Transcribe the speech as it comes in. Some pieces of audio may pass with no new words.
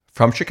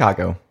From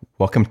Chicago,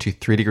 welcome to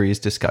 3 Degrees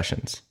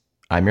Discussions.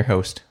 I'm your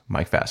host,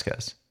 Mike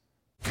Vasquez.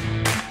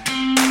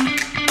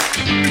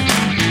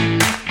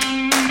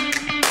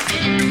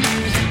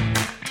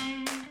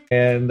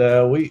 And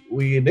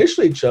we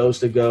initially chose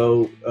to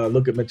go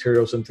look at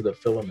materials into the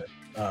filament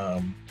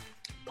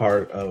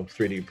part of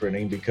 3D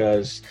printing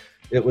because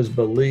it was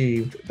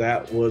believed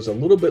that was a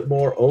little bit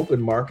more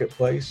open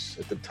marketplace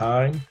at the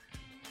time.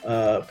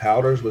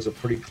 Powders was a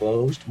pretty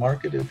closed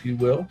market, if you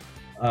will.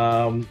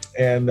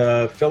 And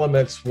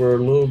filaments were a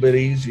little bit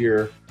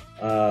easier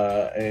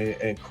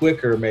and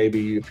quicker,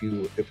 maybe if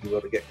you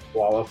will, to get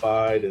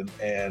qualified.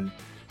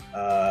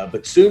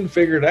 But soon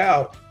figured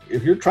out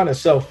if you're trying to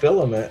sell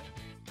filament,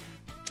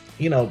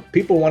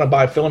 people want to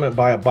buy filament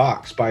by a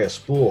box, by a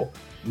spool,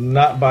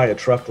 not by a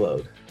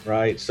truckload,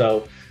 right?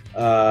 So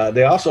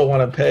they also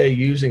want to pay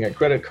using a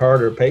credit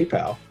card or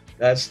PayPal.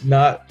 That's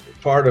not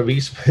part of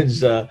Eastman's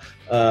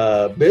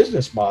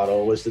business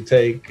model, was to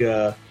take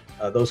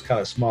those kind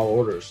of small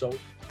orders. So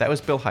that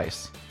was Bill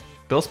Heiss.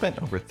 Bill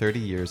spent over 30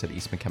 years at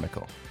Eastman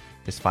Chemical.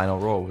 His final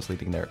role was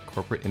leading their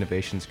corporate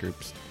innovations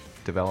group's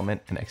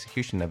development and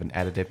execution of an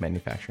additive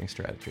manufacturing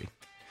strategy.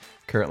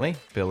 Currently,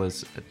 Bill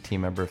is a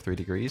team member of 3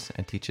 Degrees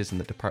and teaches in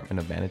the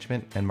Department of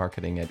Management and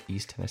Marketing at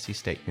East Tennessee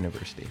State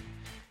University.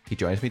 He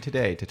joins me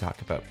today to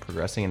talk about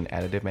progressing an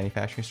additive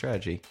manufacturing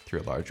strategy through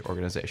a large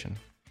organization.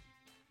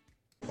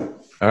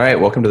 All right,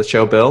 welcome to the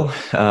show, Bill.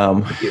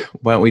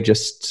 Why don't we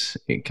just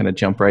kind of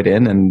jump right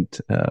in and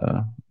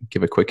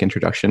give a quick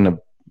introduction of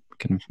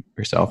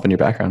yourself and your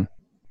background?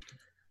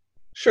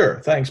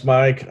 Sure. Thanks,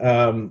 Mike.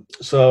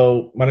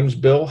 So my name is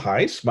Bill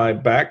Heiss. My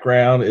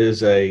background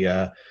is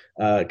a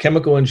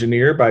chemical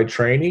engineer by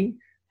training,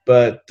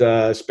 but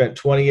spent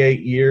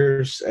 28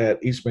 years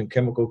at Eastman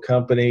Chemical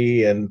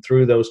Company, and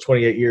through those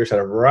 28 years had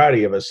a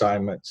variety of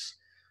assignments,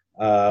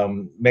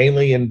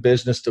 mainly in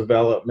business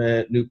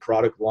development, new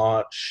product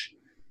launch,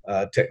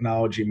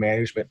 technology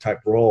management type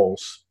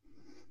roles.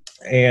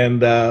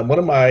 And one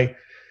of my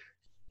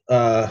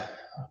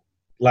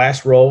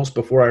last roles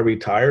before I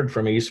retired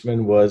from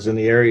Eastman was in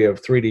the area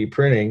of 3D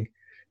printing,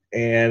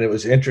 and it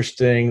was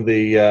interesting.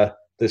 The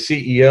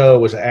CEO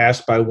was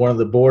asked by one of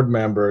the board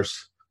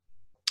members,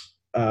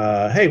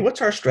 hey,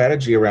 what's our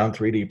strategy around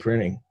 3D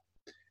printing?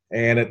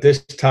 And at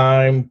this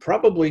time,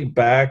 probably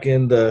back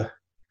in the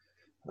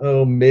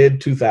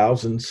mid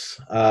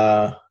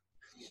 2000s,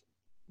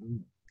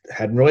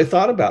 hadn't really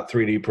thought about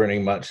 3D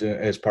printing much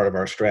as part of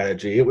our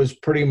strategy. It was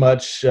pretty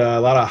much a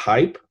lot of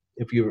hype.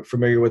 If you're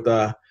familiar with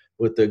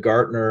the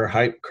Gartner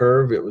hype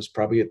curve, it was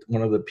probably at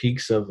one of the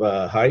peaks of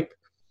hype.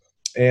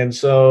 And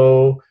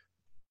so,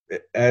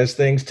 as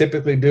things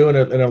typically do in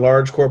a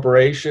large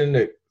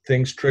corporation,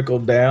 things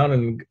trickled down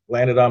and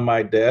landed on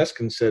my desk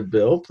and said,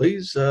 Bill,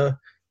 please,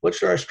 what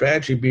should our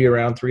strategy be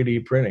around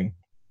 3D printing?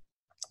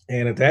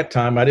 And at that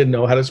time, I didn't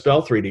know how to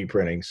spell 3D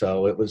printing.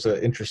 So it was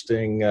an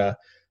interesting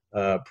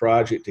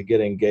project to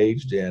get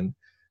engaged in.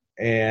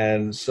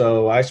 And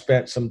so I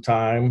spent some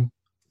time,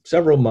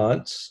 several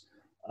months,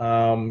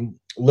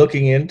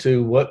 looking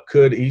into what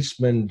could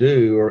Eastman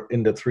do or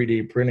in the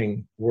 3D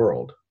printing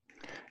world.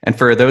 And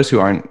for those who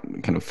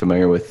aren't kind of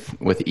familiar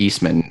with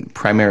Eastman,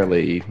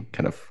 primarily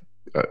kind of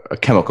a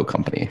chemical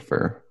company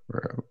for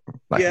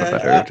lack of a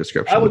better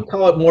description. I would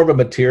call it more of a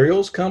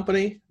materials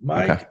company,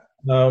 Mike. Okay.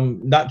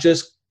 Not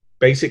just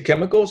basic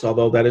chemicals,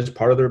 although that is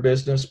part of their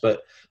business,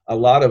 but a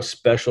lot of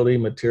specialty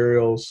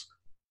materials,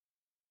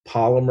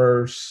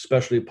 polymers,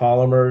 specialty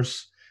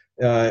polymers.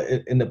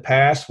 In the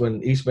past,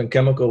 when Eastman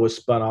Chemical was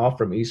spun off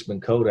from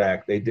Eastman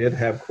Kodak, they did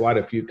have quite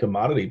a few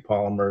commodity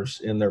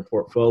polymers in their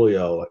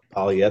portfolio, like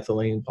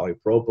polyethylene,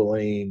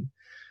 polypropylene,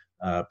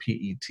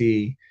 PET.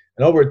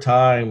 And over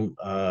time,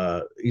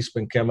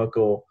 Eastman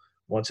Chemical,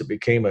 once it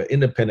became an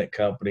independent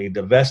company,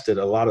 divested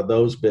a lot of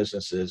those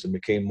businesses and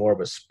became more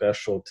of a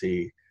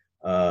specialty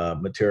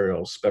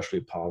materials,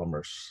 specialty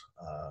polymers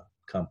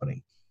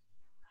company.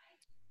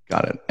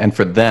 Got it. And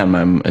for them,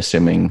 I'm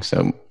assuming,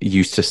 so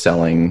used to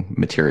selling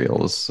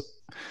materials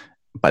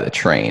by the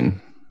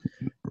train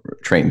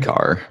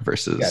car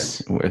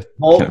versus with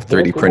kind of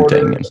 3D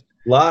printing. Orders,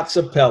 lots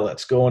of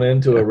pellets going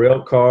into a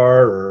rail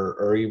car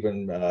or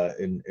even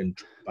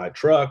by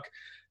truck.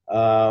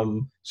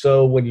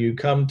 So when you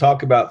come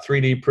talk about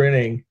 3D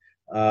printing,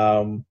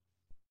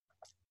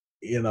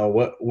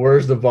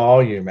 where's the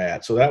volume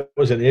at? So that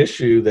was an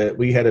issue that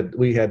we had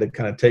to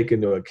kind of take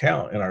into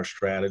account in our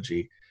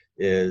strategy.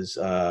 Is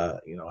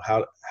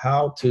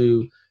how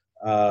to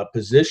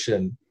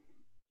position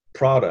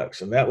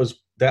products, and that was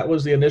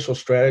the initial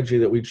strategy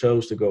that we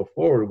chose to go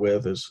forward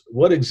with. Is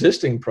what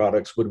existing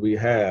products would we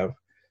have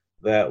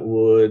that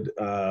would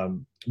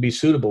be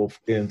suitable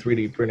in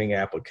 3D printing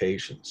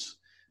applications?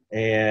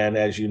 And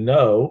as you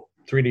know,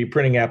 3D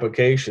printing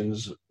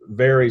applications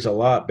varies a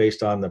lot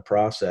based on the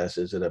process.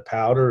 Is it a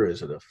powder?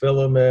 Is it a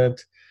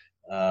filament?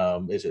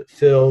 Is it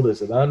filled?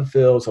 Is it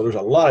unfilled? So there's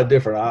a lot of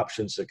different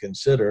options to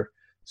consider.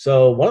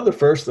 So one of the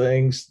first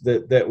things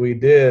that we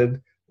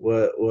did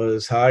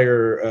was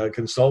hire a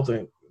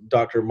consultant,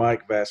 Dr.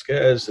 Mike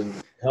Vasquez, and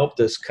helped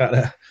us kind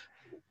of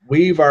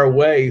weave our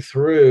way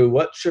through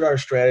what should our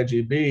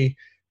strategy be.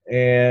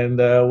 And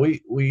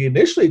we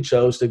initially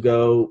chose to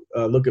go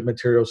look at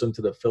materials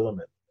into the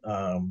filament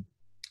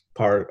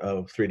part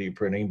of 3D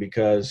printing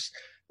because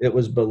it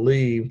was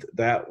believed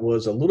that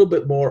was a little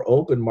bit more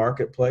open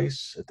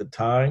marketplace at the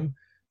time.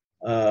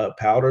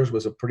 Powders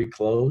was a pretty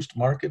closed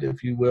market,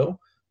 if you will,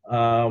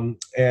 and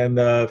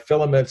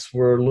filaments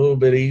were a little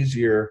bit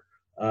easier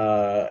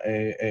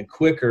and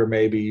quicker,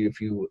 maybe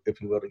if you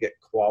will, to get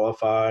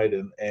qualified.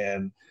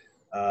 And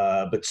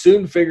but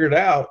soon figured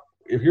out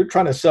if you're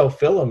trying to sell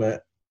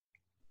filament,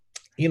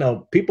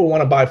 people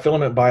want to buy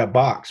filament by a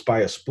box,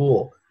 by a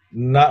spool,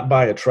 not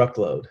by a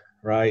truckload,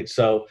 right?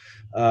 So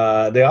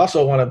they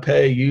also want to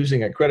pay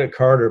using a credit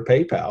card or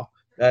PayPal.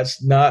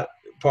 That's not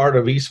part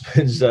of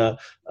Eastman's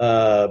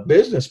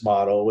business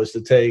model, was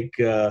to take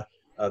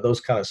those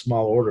kind of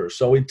small orders.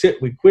 So we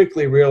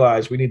quickly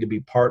realized we need to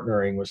be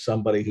partnering with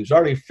somebody who's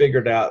already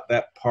figured out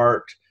that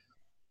part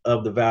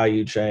of the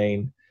value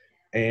chain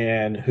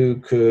and who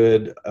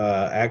could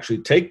actually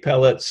take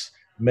pellets,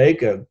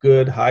 make a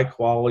good high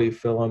quality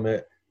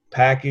filament,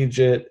 package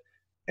it,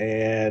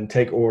 and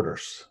take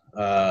orders,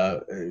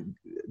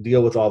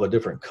 deal with all the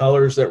different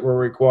colors that were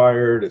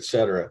required,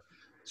 etc.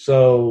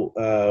 So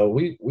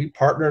we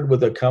partnered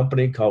with a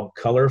company called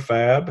Color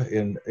Fab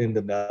in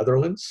the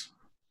Netherlands.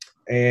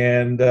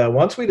 And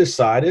once we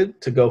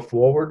decided to go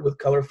forward with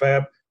Color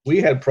Fab,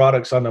 we had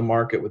products on the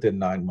market within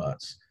 9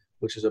 months,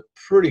 which is a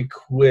pretty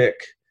quick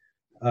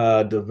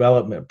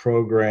development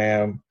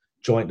program,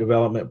 joint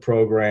development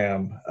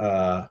program.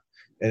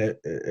 And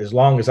as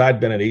long as I'd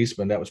been at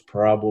Eastman, that was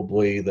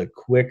probably the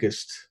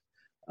quickest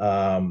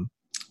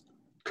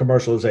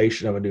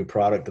commercialization of a new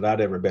product that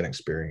I'd ever been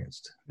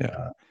experienced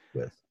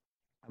with.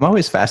 I'm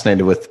always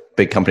fascinated with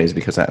big companies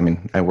because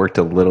I worked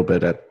a little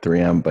bit at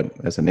 3M, but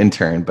as an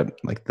intern, but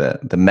like the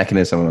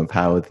mechanism of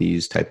how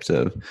these types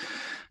of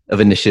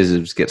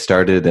initiatives get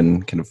started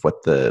and kind of what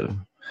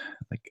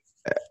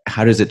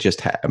how does it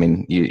just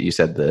you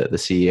said the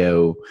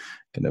CEO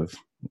kind of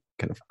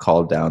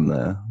called down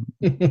the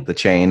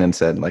chain and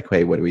said like,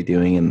 hey, what are we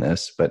doing in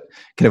this? But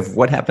kind of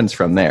what happens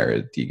from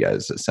there? Do you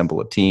guys assemble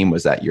a team?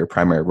 Was that your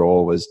primary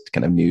role, was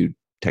kind of new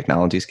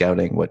technology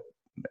scouting?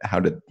 How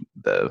did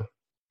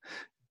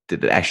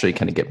it actually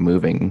kind of get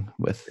moving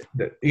with?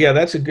 Yeah,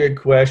 that's a good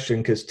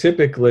question, because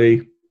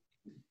typically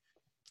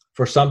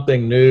for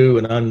something new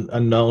and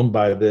unknown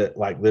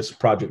like this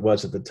project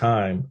was at the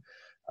time,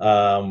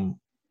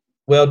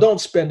 well,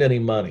 don't spend any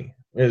money.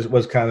 It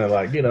was kind of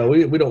like, we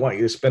don't want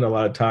you to spend a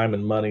lot of time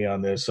and money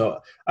on this. So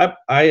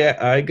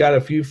I got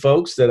a few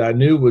folks that I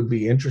knew would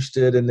be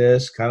interested in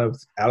this, kind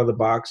of out of the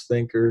box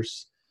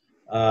thinkers,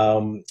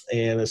 and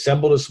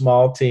assembled a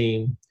small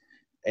team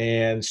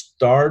and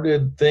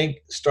started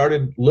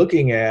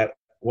looking at,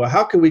 well,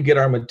 how can we get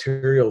our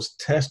materials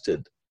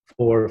tested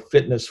for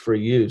fitness for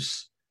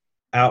use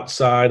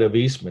outside of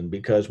Eastman?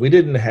 Because we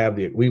didn't have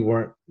the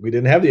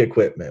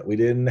equipment, we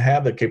didn't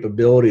have the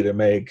capability to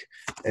make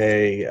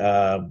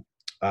a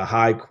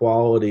high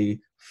quality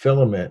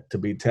filament to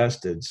be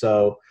tested.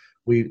 So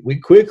we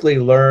quickly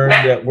learned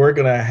that we're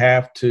going to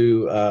have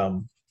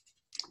to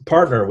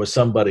partner with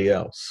somebody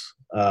else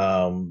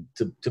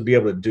to be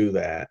able to do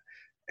that.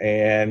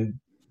 And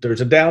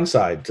there's a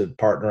downside to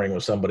partnering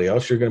with somebody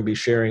else. You're going to be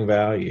sharing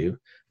value,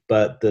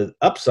 but the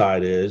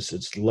upside is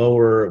it's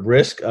lower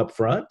risk up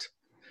front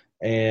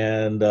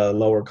and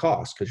lower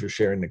cost, because you're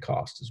sharing the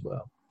cost as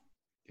well.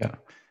 Yeah.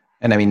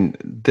 And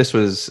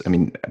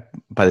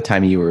by the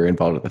time you were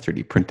involved with the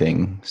 3D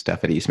printing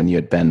stuff at Eastman, you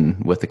had been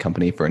with the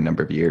company for a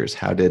number of years.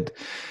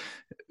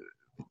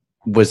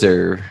 Was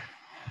there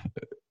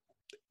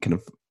kind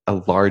of a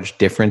large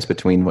difference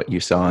between what you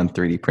saw in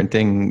 3D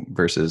printing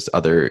versus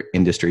other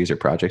industries or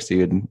projects that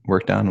you had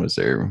worked on? Was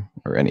there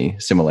any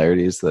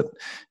similarities that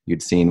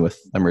you'd seen with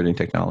emerging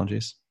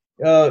technologies?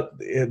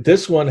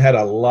 This one had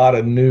a lot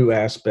of new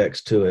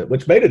aspects to it,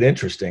 which made it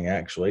interesting,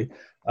 actually.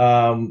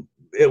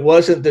 It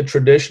wasn't the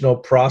traditional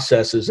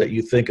processes that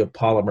you think of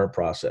polymer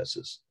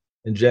processes: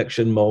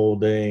 injection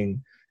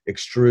molding,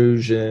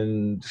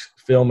 extrusion,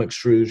 film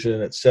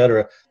extrusion,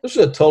 etc. This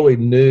is a totally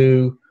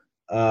new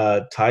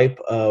type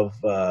of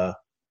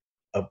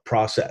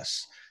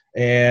process.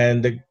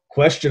 And the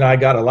question I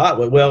got a lot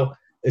was, well,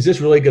 is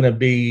this really going to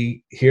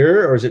be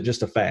here, or is it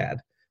just a fad?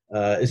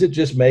 Is it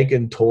just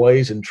making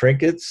toys and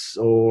trinkets,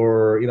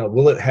 or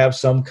will it have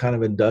some kind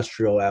of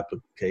industrial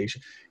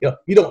application?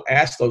 You don't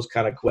ask those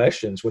kind of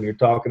questions when you're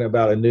talking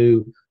about a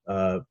new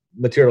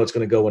material that's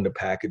going to go into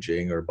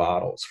packaging or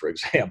bottles, for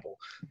example.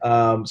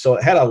 So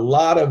it had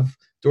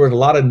there were a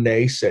lot of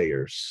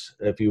naysayers,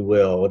 if you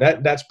will.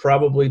 That's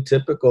probably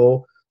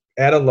typical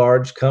at a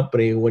large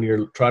company when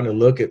you're trying to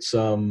look at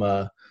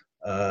some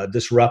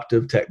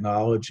disruptive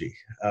technology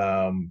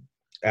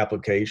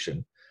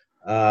application.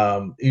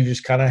 You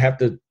just kind of have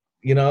to,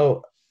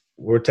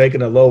 we're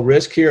taking a low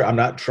risk here. I'm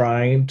not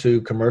trying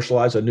to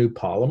commercialize a new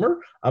polymer.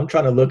 I'm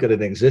trying to look at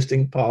an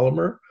existing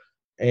polymer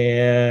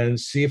and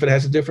see if it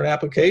has a different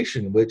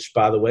application, which,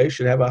 by the way,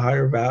 should have a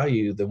higher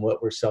value than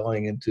what we're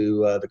selling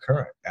into the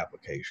current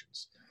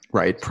applications.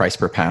 Right. Price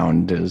per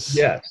pound is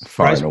Yes.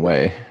 far and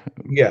away.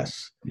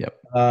 Yes. Yep.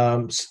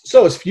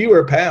 So it's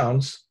fewer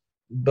pounds,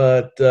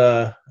 but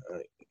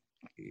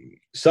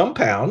some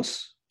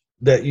pounds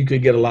that you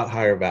could get a lot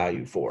higher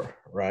value for,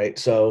 right?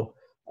 So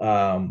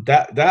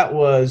that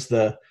was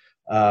the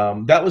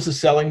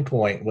selling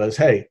point was,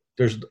 hey,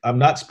 I'm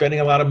not spending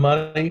a lot of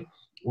money.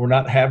 We're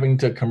not having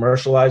to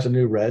commercialize a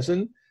new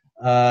resin.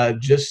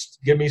 Just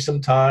give me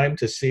some time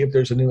to see if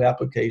there's a new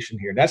application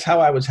here. That's how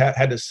I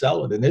had to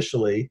sell it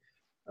initially,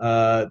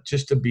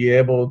 just to be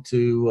able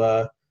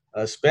to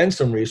spend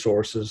some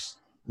resources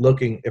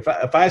looking.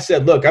 If I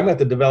said, look, I'm going to have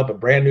to develop a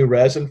brand new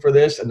resin for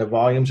this, and the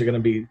volumes are going to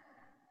be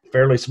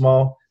fairly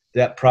small,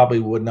 that probably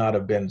would not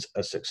have been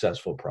a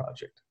successful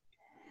project.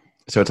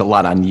 So it's a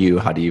lot on you.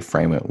 How do you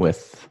frame it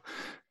with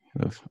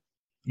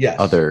yes.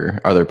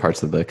 other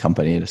parts of the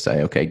company to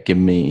say, okay, give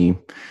me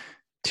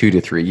 2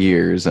 to 3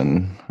 years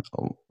and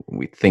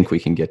we think we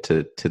can get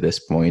to this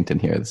point,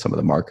 and here are some of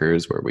the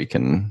markers where we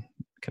can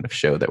kind of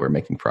show that we're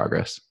making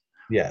progress.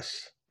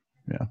 Yes.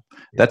 Yeah.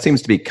 That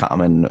seems to be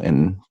common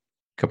in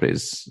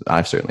companies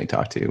I've certainly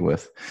talked to.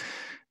 With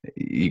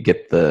you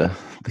get the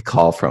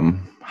call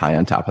from high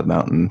on top of the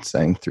mountain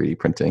saying 3D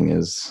printing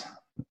is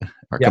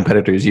our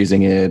competitors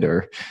using it,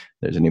 or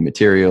there's a new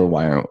material.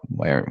 Why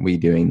aren't we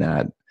doing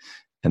that?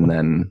 And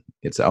then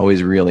it's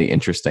always really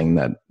interesting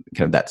that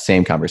kind of that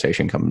same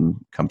conversation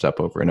comes up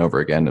over and over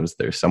again.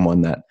 There's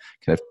someone that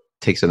kind of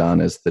takes it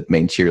on as the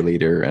main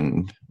cheerleader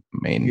and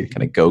main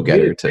kind of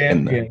go-getter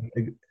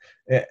and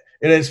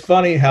it's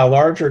funny how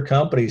larger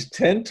companies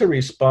tend to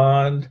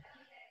respond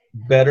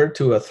better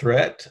to a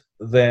threat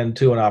than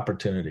to an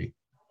opportunity,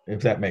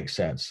 if that makes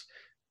sense.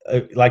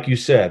 Like you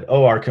said,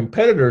 our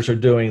competitors are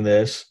doing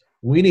this.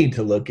 We need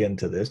to look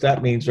into this.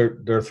 That means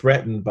they're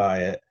threatened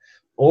by it.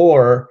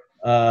 Or,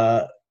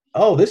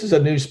 this is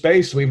a new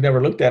space we've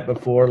never looked at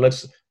before.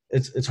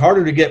 It's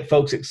harder to get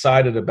folks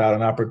excited about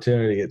an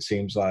opportunity, it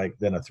seems like,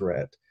 than a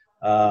threat.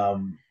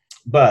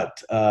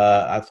 But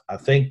I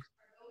think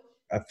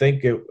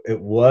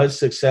it was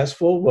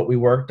successful, what we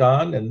worked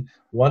on. And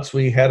once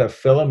we had a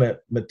filament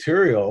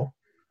material,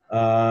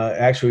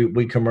 actually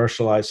we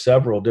commercialized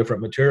several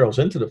different materials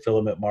into the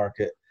filament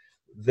market.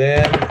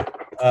 Then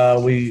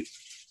we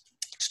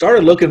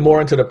started looking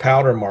more into the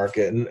powder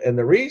market. And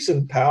the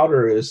reason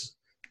powder is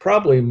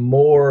probably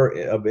more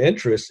of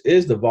interest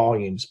is the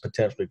volumes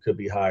potentially could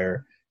be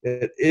higher.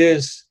 It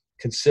is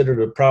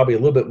considered probably a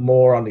little bit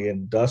more on the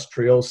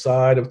industrial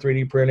side of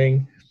 3D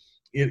printing.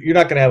 You're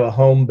not going to have a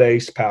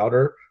home-based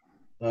powder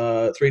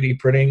 3D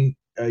printing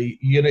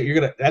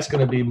unit. That's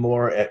going to be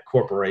more at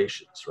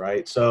corporations,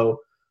 right?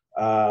 So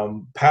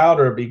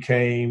powder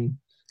became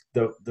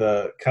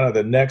the kind of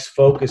the next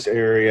focus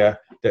area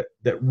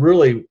that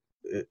really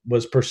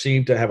was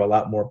perceived to have a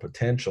lot more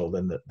potential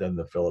than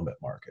the filament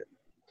market.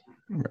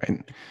 Right.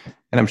 And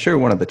I'm sure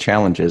one of the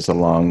challenges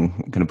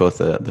along kind of both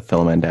the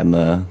filament and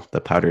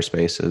the powder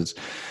space is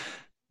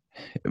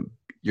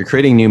you're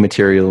creating new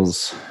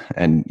materials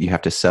and you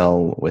have to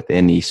sell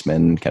within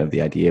Eastman kind of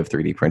the idea of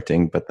 3D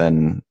printing. But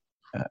then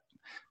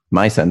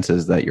my sense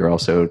is that you're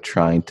also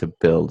trying to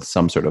build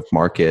some sort of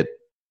market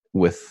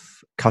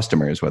with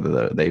customers,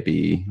 whether they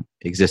be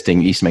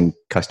existing Eastman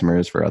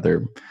customers for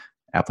other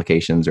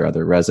applications or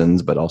other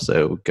resins, but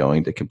also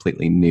going to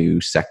completely new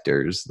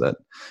sectors that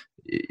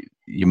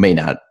you may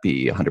not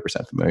be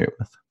 100% familiar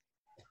with.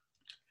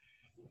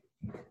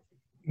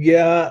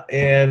 Yeah,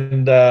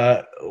 and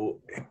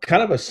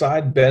kind of a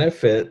side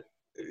benefit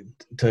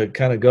to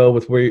kind of go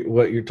with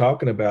what you're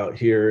talking about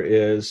here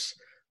is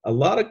a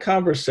lot of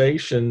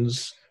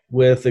conversations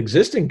with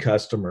existing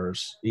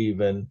customers,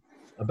 even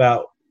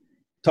about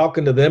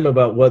talking to them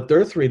about what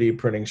their 3D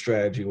printing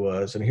strategy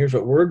was, and here's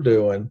what we're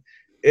doing.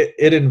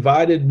 It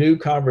invited new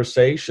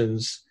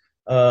conversations.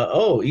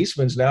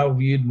 Eastman's now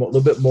viewed a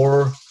little bit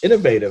more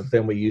innovative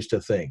than we used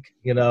to think,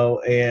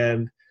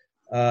 and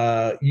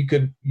you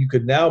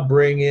could now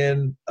bring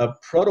in a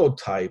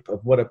prototype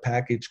of what a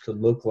package could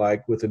look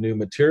like with a new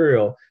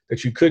material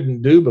that you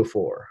couldn't do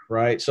before,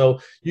 right? So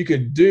you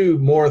could do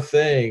more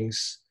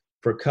things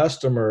for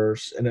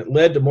customers, and it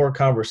led to more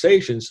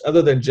conversations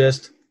other than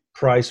just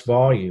price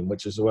volume,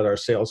 which is what our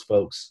sales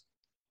folks,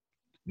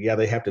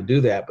 they have to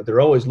do that, but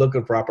they're always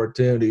looking for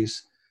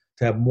opportunities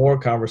to have more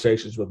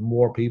conversations with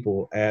more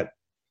people at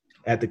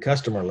the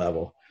customer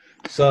level.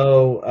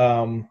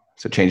 So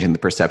changing the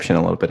perception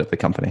a little bit of the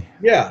company.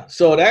 Yeah.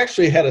 So it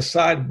actually had a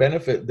side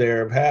benefit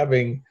there of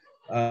having,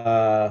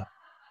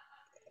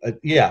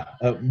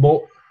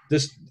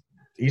 this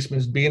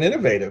Eastman's being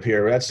innovative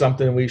here. That's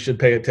something we should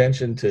pay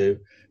attention to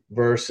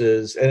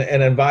versus,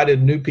 and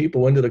invited new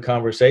people into the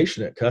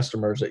conversation at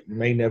customers that you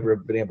may never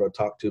have been able to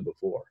talk to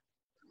before.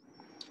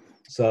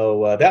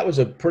 So that was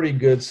a pretty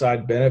good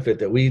side benefit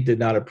that we did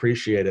not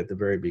appreciate at the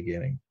very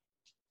beginning.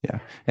 Yeah.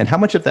 And how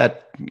much of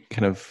that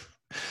kind of,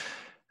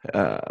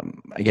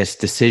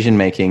 decision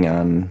making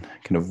on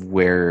kind of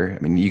where,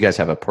 you guys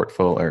have a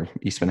portfolio, or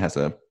Eastman has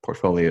a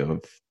portfolio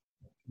of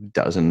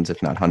dozens,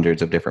 if not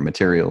hundreds of different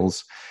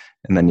materials.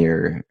 And then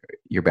you're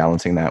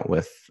balancing that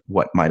with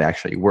what might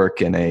actually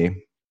work in a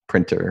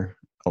printer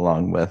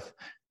along with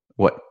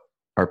what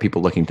are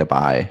people looking to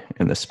buy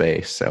in the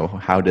space. So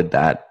how did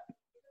that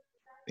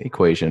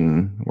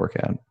equation work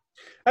out?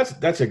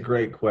 That's a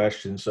great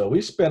question. So we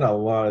spent a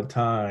lot of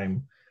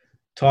time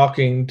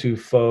talking to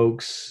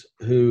folks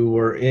who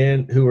were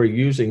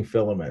using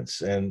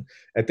filaments, and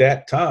at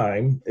that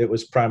time it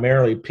was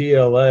primarily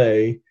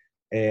PLA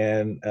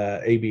and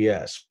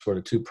ABS were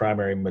the two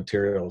primary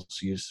materials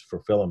used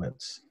for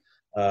filaments.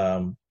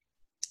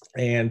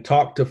 And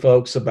talk to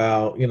folks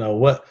about,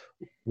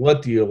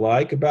 what do you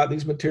like about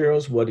these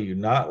materials? What do you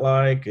not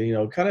like?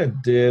 And, kind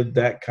of did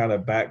that kind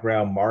of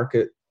background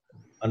market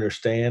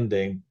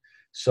understanding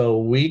so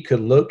we could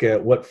look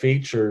at what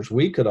features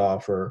we could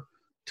offer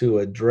to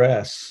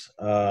address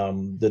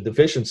the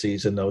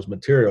deficiencies in those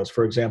materials.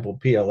 For example,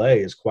 PLA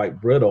is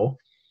quite brittle,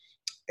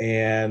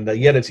 and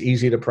yet it's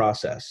easy to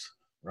process,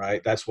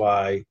 right? That's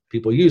why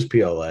people use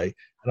PLA.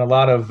 And a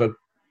lot of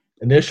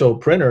initial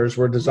printers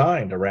were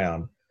designed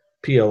around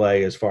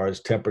PLA as far as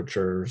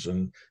temperatures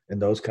and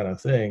those kind of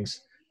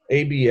things.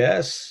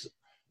 ABS,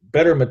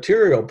 better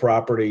material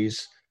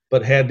properties,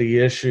 but had the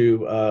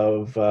issue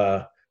of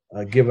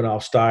giving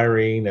off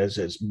styrene as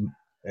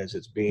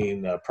it's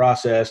being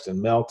processed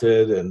and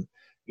melted. And,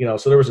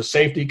 so there was a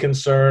safety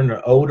concern,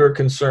 an odor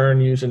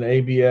concern using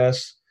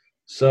ABS.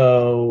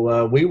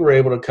 So we were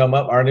able to come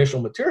up, our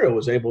initial material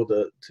was able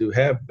to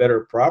have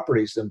better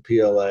properties than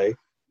PLA.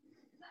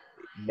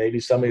 Maybe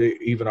somebody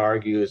even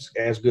argue is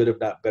as good, if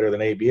not better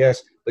than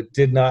ABS, but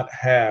did not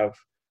have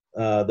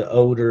the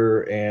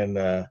odor and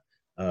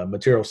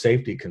material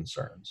safety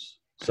concerns.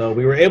 So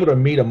we were able to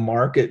meet a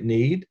market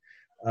need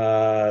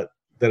that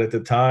at the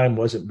time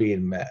wasn't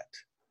being met.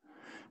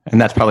 And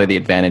that's probably the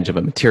advantage of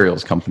a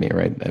materials company,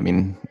 right? I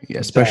mean,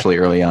 especially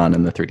early on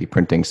in the 3D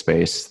printing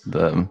space,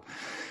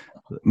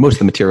 most of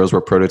the materials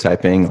were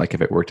prototyping. Like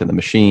if it worked in the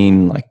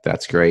machine, like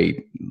that's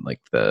great. Like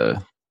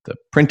the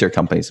printer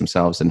companies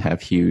themselves didn't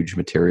have huge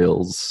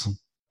materials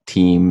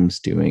teams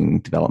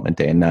doing development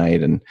day and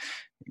night, and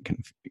kind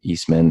of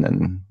Eastman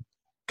and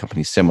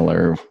companies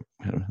similar,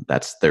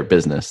 that's their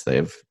business. They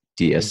have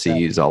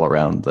DSCs all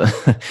around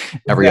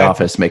every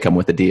office may come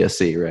with a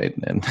DSC, right?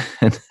 And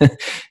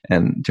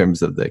in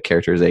terms of the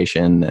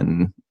characterization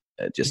and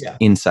just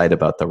insight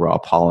about the raw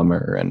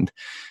polymer and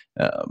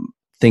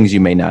things you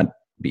may not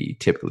be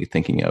typically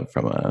thinking of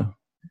from a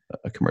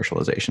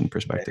commercialization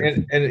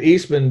perspective. And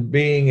Eastman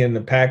being in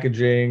the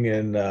packaging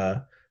and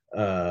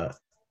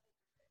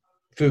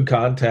food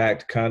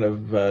contact kind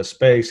of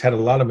space had a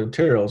lot of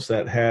materials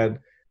that had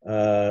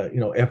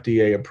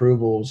FDA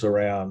approvals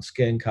around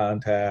skin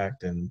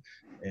contact and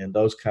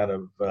those kind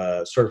of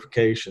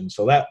certifications.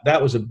 So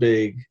that was a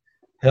big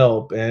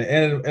help.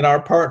 And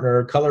our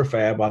partner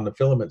ColorFab on the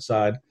filament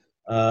side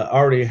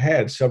already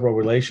had several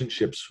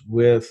relationships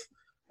with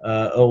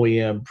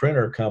OEM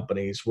printer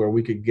companies where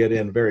we could get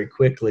in very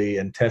quickly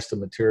and test the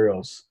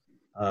materials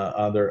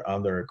on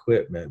their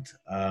equipment.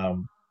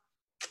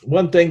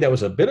 One thing that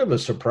was a bit of a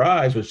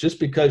surprise was just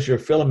because your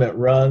filament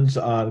runs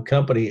on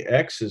company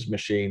X's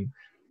machine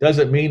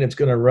doesn't mean it's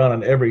going to run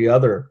on every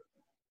other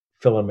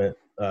filament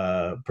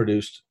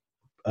produced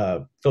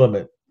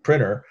filament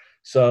printer.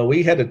 So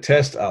we had to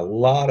test a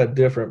lot of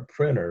different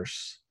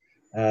printers,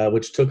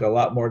 which took a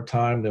lot more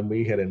time than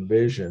we had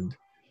envisioned.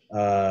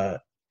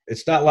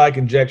 It's not like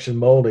injection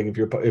molding.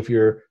 If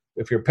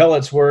your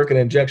pellets work an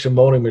injection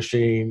molding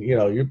machine,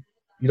 you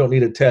don't need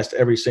to test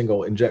every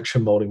single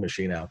injection molding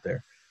machine out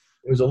there.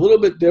 It was a little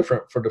bit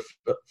different for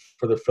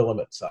the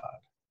filament side.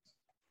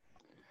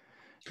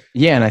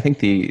 Yeah, and I think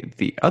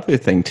the other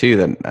thing too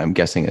that I'm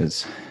guessing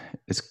is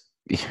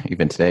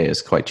even today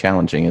is quite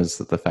challenging is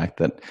the fact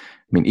that,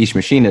 I mean, each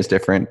machine is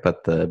different,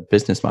 but the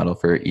business model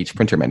for each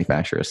printer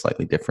manufacturer is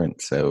slightly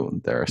different. So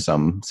there are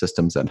some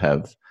systems that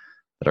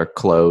are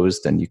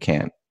closed, and you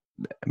can't.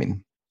 I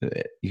mean,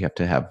 you have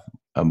to have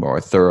a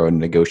more thorough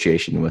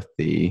negotiation with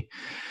the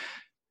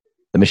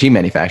machine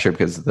manufacturer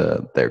because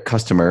their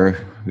customer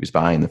who's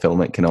buying the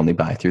filament can only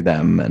buy through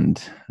them,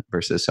 and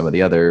versus some of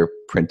the other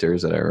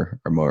printers that are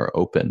more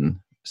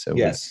open. So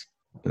yes,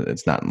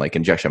 it's not like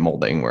injection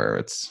molding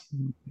where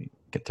you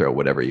can throw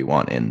whatever you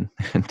want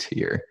into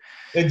your.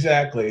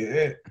 Exactly.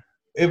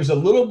 It was a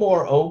little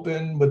more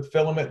open with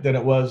filament than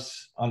it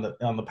was on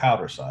the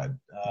powder side.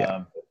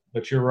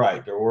 But you're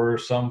right. There were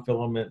some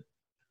filament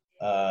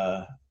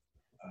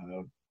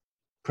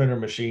printer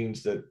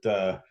machines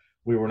that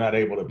we were not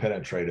able to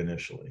penetrate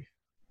initially.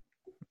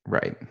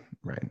 Right.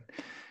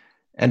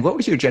 And what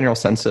was your general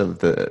sense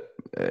of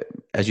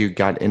as you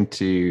got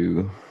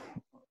into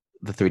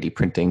the 3D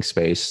printing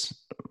space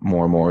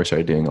more and more,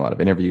 started doing a lot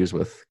of interviews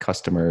with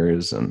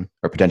customers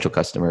or potential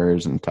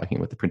customers and talking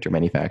with the printer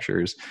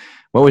manufacturers,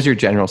 what was your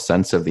general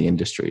sense of the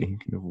industry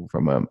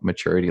from a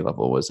maturity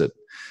level? Was it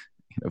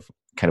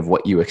kind of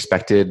what you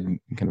expected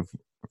kind of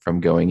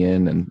from going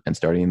in and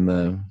starting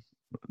the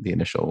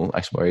initial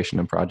exploration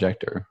and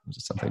project, or was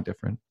it something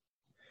different?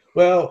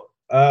 Well,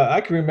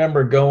 I can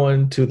remember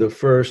going to the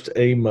first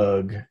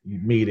AMUG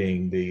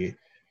meeting, the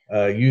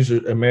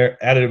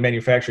Additive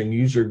Manufacturing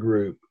User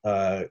Group.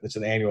 It's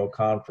an annual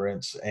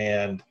conference,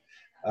 and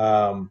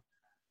um,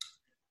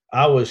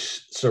 I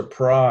was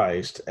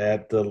surprised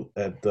at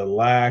the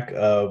lack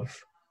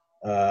of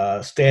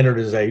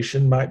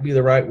standardization, might be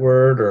the right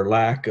word, or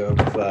lack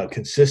of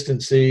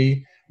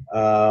consistency.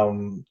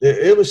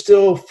 It was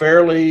still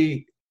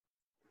fairly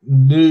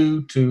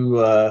new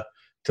to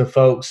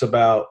folks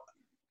about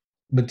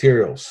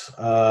materials,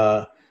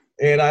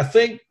 and I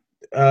think,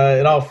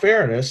 in all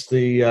fairness,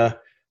 the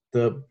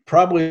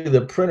probably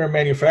the printer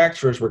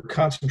manufacturers were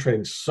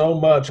concentrating so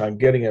much on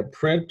getting a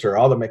printer,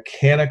 all the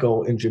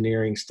mechanical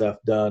engineering stuff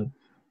done.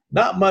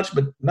 Not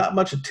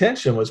much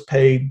attention was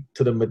paid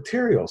to the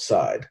material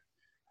side.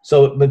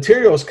 So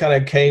materials kind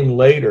of came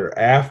later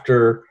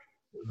after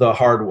the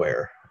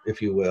hardware,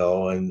 if you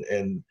will,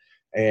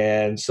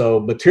 and so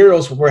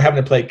materials were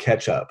having to play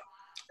catch up.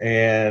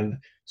 And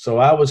so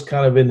I was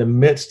kind of in the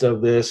midst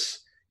of this,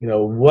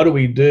 what do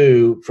we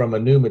do from a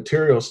new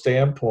material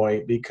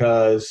standpoint?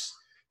 Because,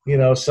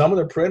 some of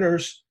the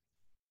printers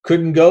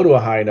couldn't go to a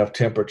high enough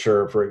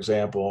temperature, for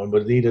example, and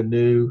would need a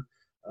new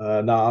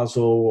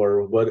nozzle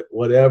or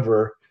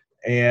whatever.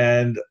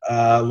 And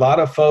a lot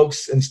of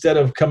folks, instead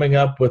of coming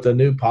up with a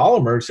new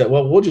polymer, said,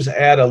 well, we'll just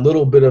add a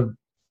little bit of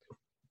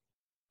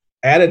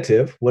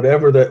additive,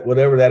 whatever that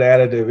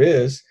additive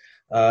is,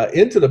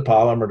 into the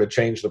polymer to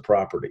change the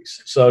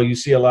properties. So you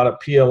see a lot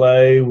of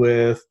PLA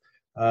with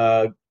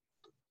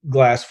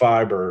glass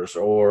fibers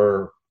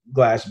or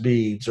glass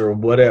beads or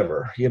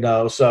whatever,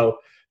 so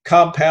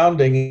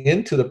compounding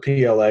into the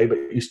PLA,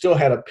 but you still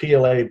had a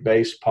PLA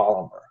based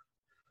polymer.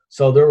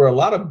 So there were a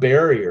lot of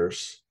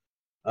barriers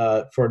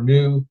for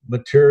new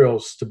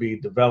materials to be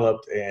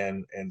developed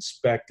and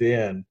spec'd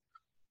in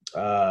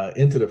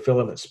into the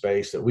filament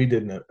space that we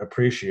didn't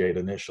appreciate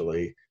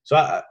initially.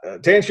 So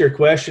to answer your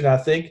question, I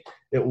think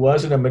it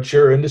wasn't a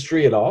mature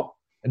industry at all.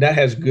 And that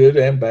has good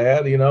and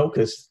bad,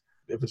 because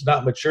if it's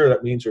not mature,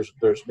 that means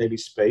there's maybe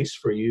space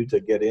for you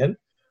to get in.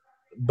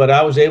 But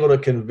I was able to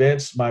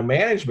convince my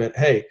management,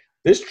 hey,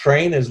 this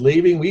train is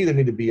leaving. We either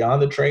need to be on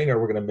the train or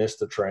we're going to miss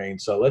the train.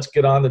 So let's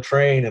get on the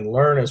train and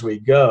learn as we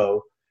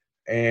go.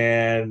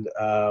 And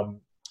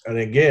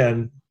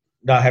again,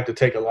 not have to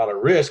take a lot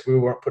of risk. We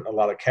weren't putting a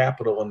lot of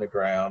capital in the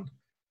ground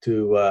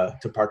to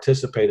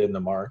participate in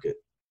the market.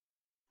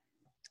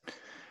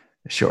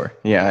 Sure.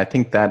 Yeah, I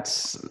think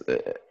that's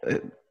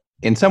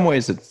in some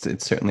ways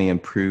it's certainly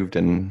improved,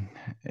 and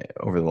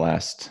over the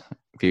last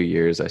few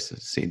years, I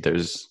see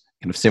there's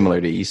similar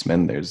to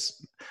Eastman,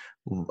 there's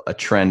a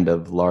trend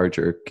of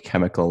larger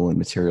chemical and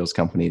materials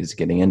companies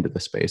getting into the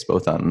space,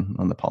 both on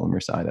the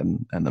polymer side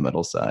and the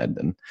metal side,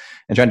 and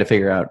trying to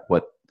figure out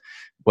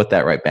what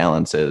that right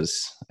balance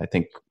is. I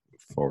think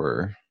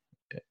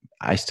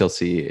I still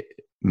see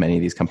many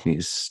of these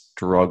companies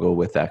struggle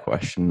with that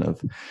question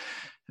of,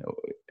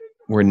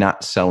 we're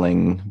not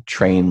selling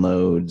train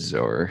loads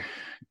or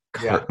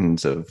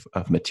cartons of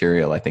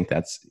material. I think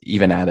that's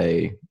even at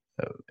a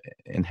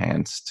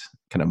enhanced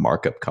kind of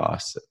markup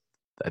costs.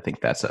 I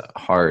think that's a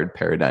hard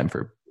paradigm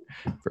for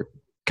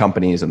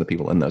companies and the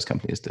people in those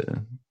companies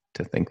to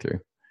think through.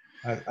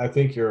 I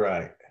think you're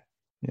right.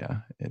 Yeah,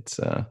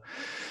 it'll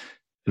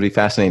be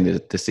fascinating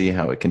to see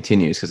how it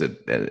continues, because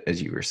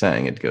as you were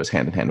saying, it goes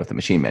hand in hand with the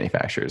machine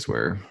manufacturers,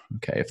 where,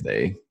 okay, if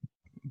they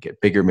get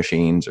bigger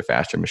machines or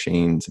faster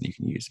machines and you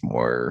can use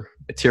more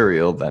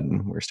material,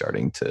 then we're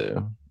starting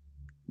to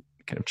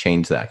kind of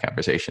change that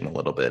conversation a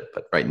little bit.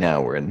 But right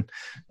now we're in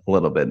a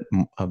little bit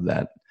of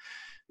that.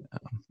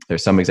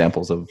 There's some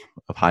examples of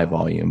high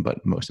volume,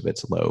 but most of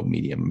it's low,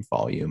 medium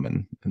volume,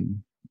 and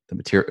the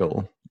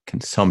material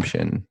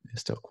consumption is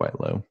still quite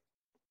low.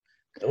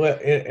 Well,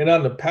 and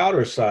on the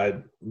powder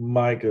side,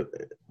 Mike,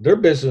 their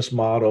business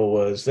model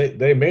was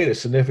they made a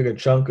significant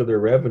chunk of their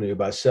revenue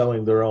by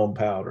selling their own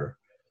powder.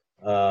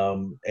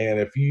 And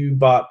if you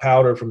bought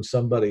powder from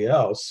somebody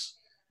else,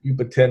 you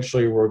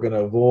potentially were going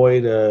to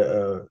avoid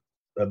a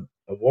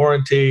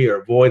warranty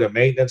or avoid a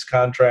maintenance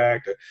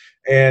contract.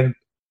 And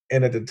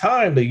at the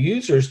time, the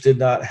users did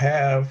not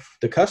have,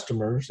 the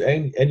customers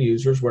and end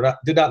users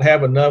did not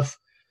have enough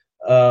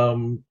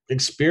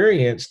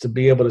experience to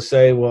be able to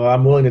say, well,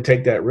 I'm willing to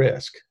take that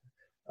risk.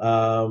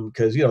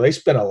 Because, they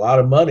spent a lot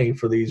of money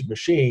for these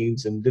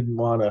machines and didn't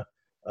want to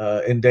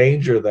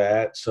endanger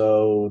that.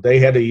 So they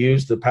had to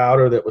use the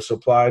powder that was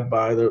supplied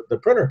by the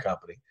printer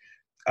company.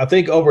 I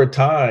think over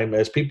time,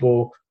 as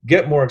people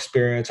get more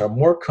experience, are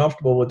more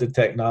comfortable with the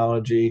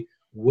technology,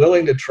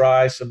 willing to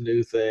try some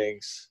new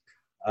things,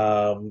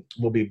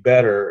 will be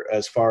better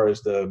as far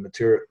as the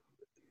material,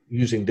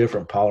 using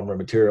different polymer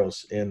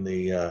materials in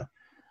the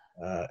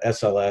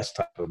SLS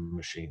type of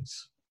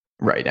machines.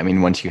 Right. I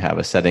mean, once you have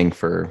a setting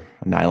for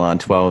a nylon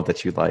 12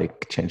 that you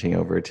like, changing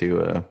over to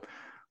a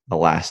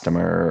elastomer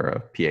or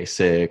a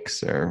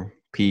PA6 or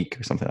PEEK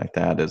or something like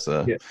that is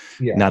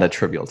not a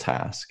trivial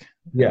task.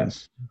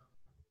 Yes.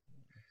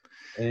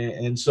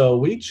 And so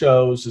we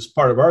chose, as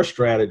part of our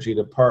strategy,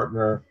 to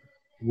partner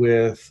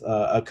with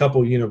a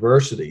couple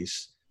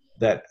universities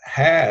that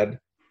had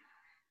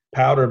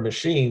powder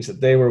machines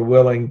that they were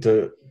willing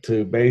to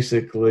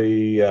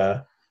basically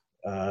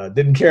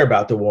didn't care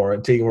about the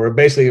warranty. We're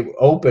basically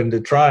open to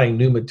trying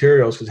new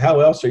materials, because how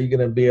else are you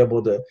going to be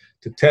able to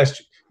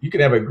test? You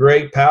can have a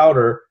great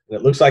powder and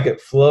it looks like it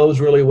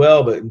flows really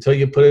well, but until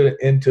you put it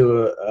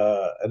into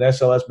an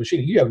SLS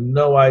machine, you have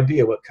no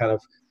idea what kind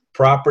of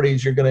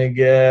properties you're going to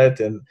get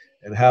and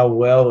how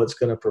well it's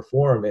going to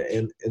perform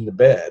in the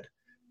bed.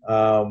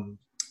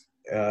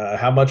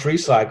 How much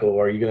recycle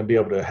are you going to be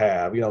able to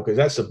have? Because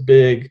that's a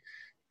big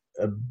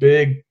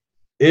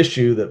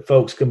issue that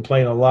folks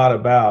complain a lot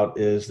about,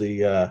 is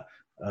the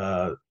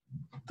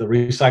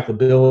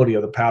recyclability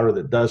of the powder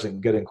that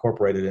doesn't get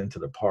incorporated into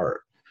the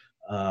part.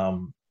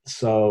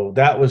 So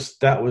that was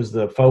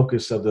the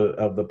focus of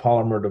the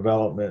polymer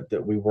development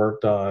that we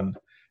worked on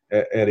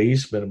at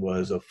Eastman,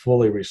 was a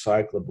fully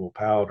recyclable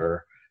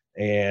powder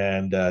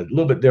and a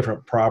little bit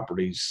different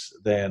properties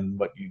than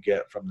what you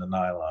get from the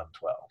nylon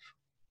 12.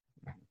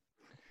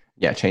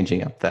 Yeah,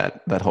 changing up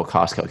that whole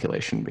cost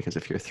calculation, because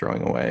if you're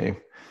throwing away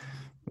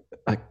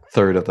a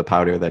third of the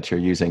powder that you're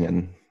using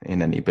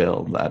in any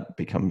build, that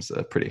becomes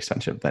a pretty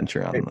expensive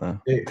venture on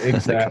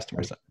the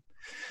customer side.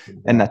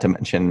 And not to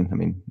mention, I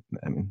mean,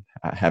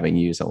 having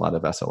used a lot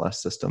of SLS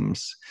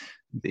systems,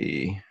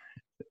 the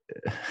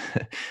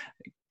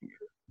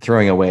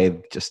throwing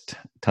away just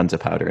tons of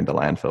powder into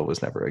landfill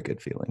was never a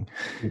good feeling.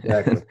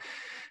 Exactly.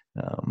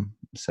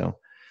 So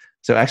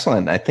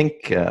excellent. I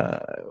think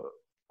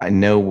I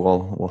know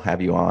we'll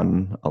have you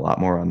on a lot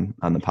more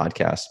on the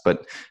podcast,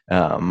 but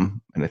and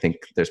I think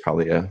there's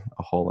probably a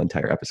whole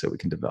entire episode we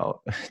can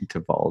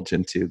divulge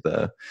into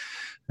the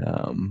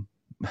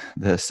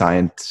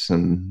science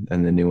and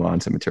the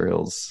nuance of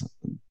materials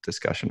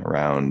discussion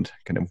around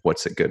kind of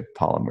what's a good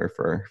polymer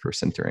for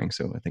sintering.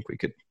 So I think we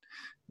could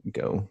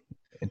go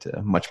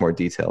into much more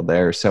detail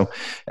there. So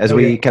as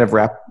we kind of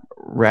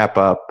wrap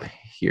up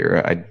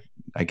here,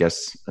 I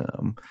guess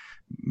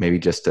maybe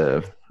just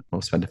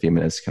we'll spend a few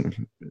minutes kind of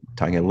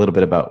talking a little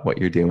bit about what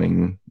you're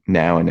doing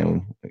now. I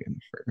know, again,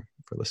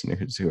 for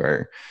listeners who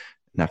are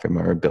not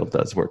familiar, Bill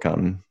does work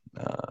on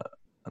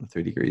the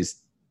 3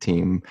 Degrees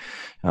team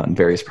on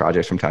various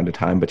projects from time to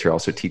time, but you're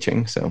also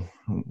teaching. So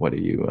what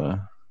are you,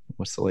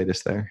 what's the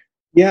latest there?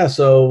 Yeah.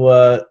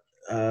 So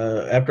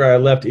after I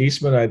left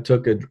Eastman, I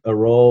took a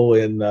role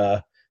in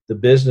the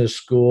business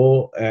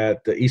school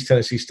at the East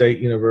Tennessee State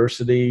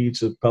University.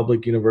 It's a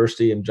public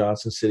university in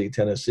Johnson City,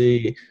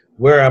 Tennessee,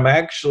 where I'm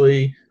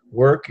actually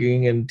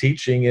working and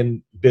teaching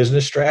in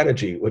business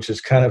strategy, which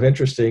is kind of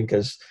interesting,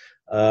 because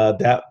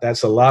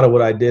that's a lot of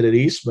what I did at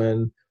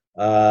Eastman,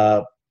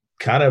 kind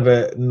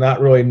of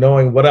not really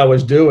knowing what I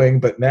was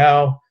doing, but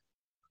now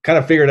kind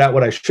of figured out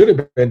what I should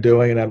have been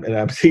doing, and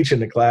I'm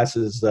teaching the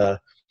classes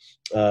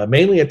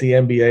mainly at the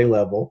MBA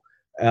level.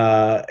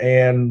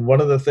 And one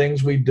of the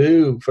things we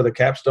do for the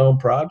capstone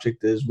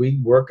project is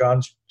we work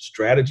on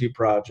strategy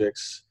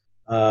projects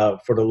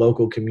for the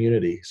local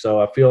community.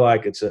 So I feel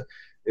like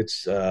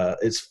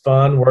it's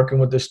fun working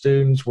with the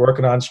students,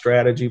 working on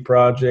strategy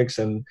projects,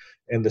 and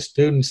the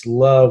students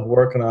love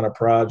working on a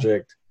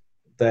project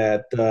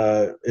that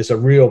is a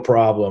real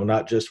problem,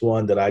 not just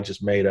one that I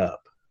just made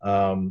up.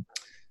 And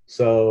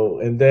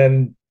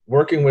then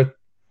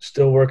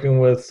still working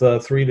with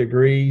 3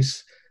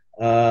 Degrees.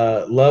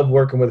 Love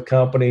working with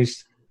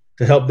companies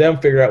to help them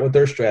figure out what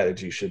their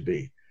strategy should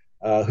be.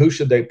 Who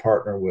should they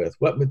partner with?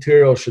 What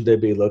materials should they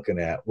be looking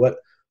at?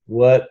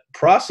 What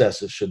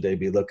processes should they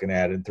be looking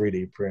at in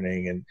 3D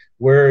printing? And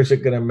where is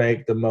it going to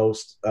make the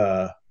most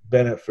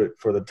benefit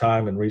for the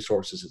time and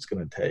resources it's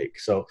going to take?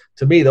 So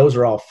to me, those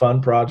are all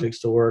fun projects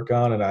to work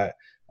on. And I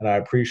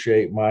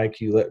appreciate,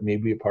 Mike, you let me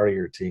be a part of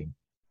your team.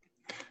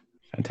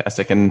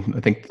 Fantastic. And I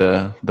think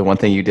the one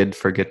thing you did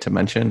forget to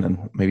mention,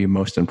 and maybe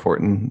most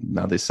important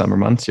now these summer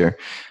months, you're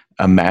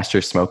a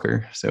master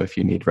smoker. So if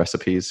you need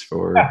recipes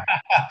for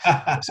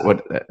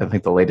what I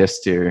think the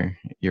latest, your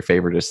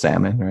favorite is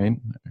salmon, right?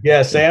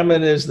 Yeah,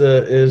 salmon is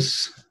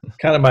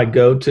kind of my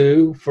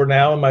go-to for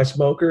now in my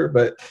smoker.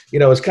 But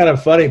it's kind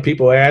of funny.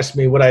 People ask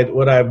me what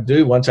I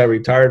do once I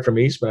retired from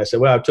Eastman. I said,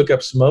 well, I took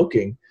up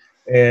smoking,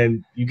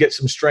 and you get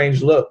some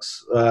strange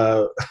looks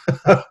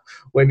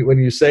when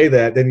you say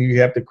that. Then you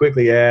have to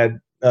quickly add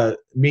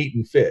meat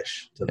and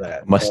fish to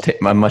that.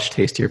 A much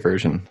tastier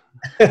version.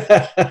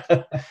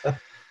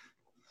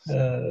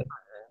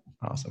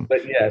 Awesome.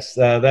 But yes,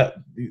 that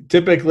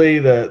typically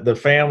the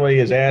family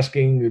is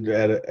asking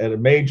at a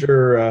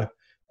major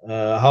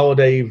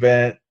holiday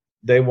event,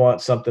 they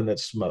want something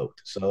that's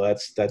smoked. So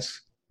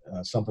that's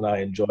something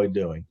I enjoy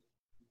doing.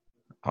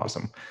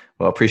 Awesome.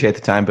 Well, appreciate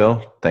the time,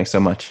 Bill. Thanks so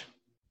much.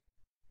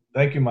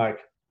 Thank you, Mike.